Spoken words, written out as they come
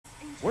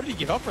What did he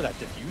give up for that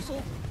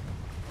diffusal?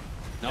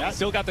 No, Yeah. he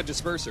still got the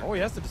disperser. Oh,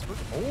 he has the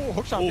disperser. Oh,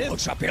 hookshot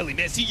missed. Hookshot barely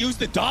missed. He used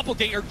the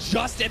doppelganger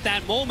just at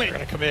that moment. They're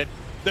gonna commit.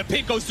 The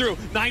pin goes through.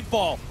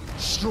 Nightfall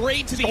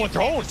straight to the going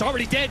drone. It's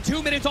already dead.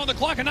 2 minutes on the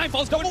clock, and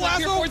Nightfall's going Double to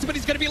the lasso. but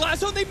he's going to be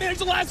lassoed. They managed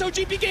to lasso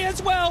GPK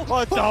as well. Oh,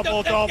 Hooked them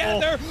double.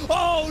 together.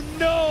 Oh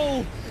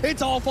no!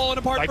 It's all falling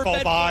apart Nightfall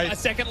for buys. A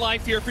second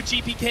life here for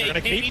GPK.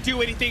 gonna Can he keep.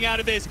 do anything out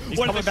of this? He's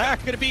what coming is the back.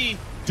 going to be?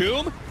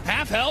 Doom,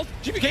 half health.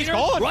 GPK's Gator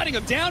gone. running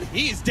him down.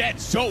 He is dead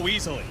so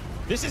easily.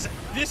 This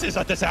is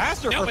a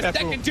disaster Now for with BetBoom.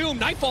 second Doom,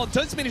 Nightfall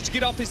does manage to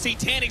get off his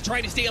Satanic,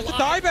 trying to stay alive.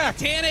 dieback.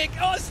 Satanic,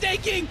 oh,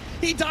 staking.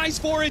 He dies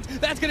for it.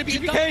 That's going to be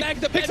GPK a back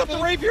to picks up the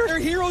BetBoom. Rapier. Their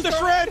heroes The are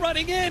shred.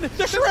 running in.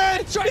 The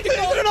shred. Trying to He's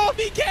go. leaving it off.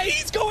 BK,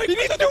 he's going He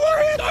for needs the to do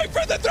it. going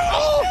for the throw.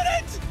 Oh.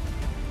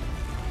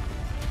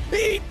 He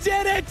did it. He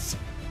did it.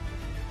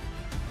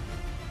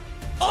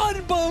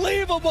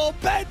 Unbelievable.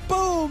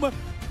 BetBoom.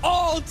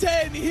 All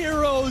 10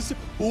 heroes.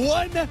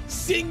 One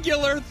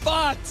singular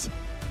thought.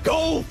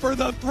 Go for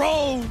the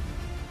throne.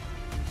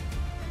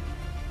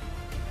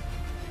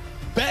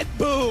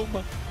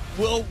 BetBoom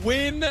will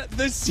win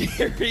the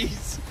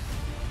series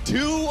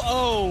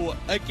 2-0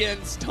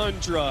 against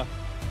Tundra.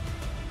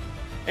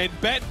 And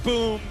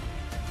BetBoom,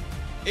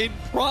 in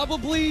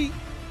probably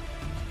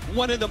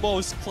one of the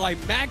most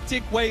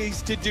climactic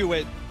ways to do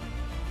it,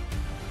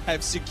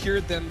 have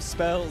secured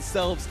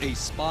themselves a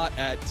spot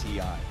at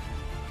TI.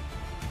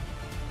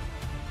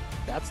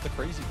 That's the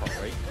crazy part,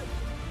 right?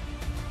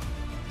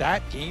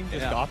 That game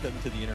just got them to the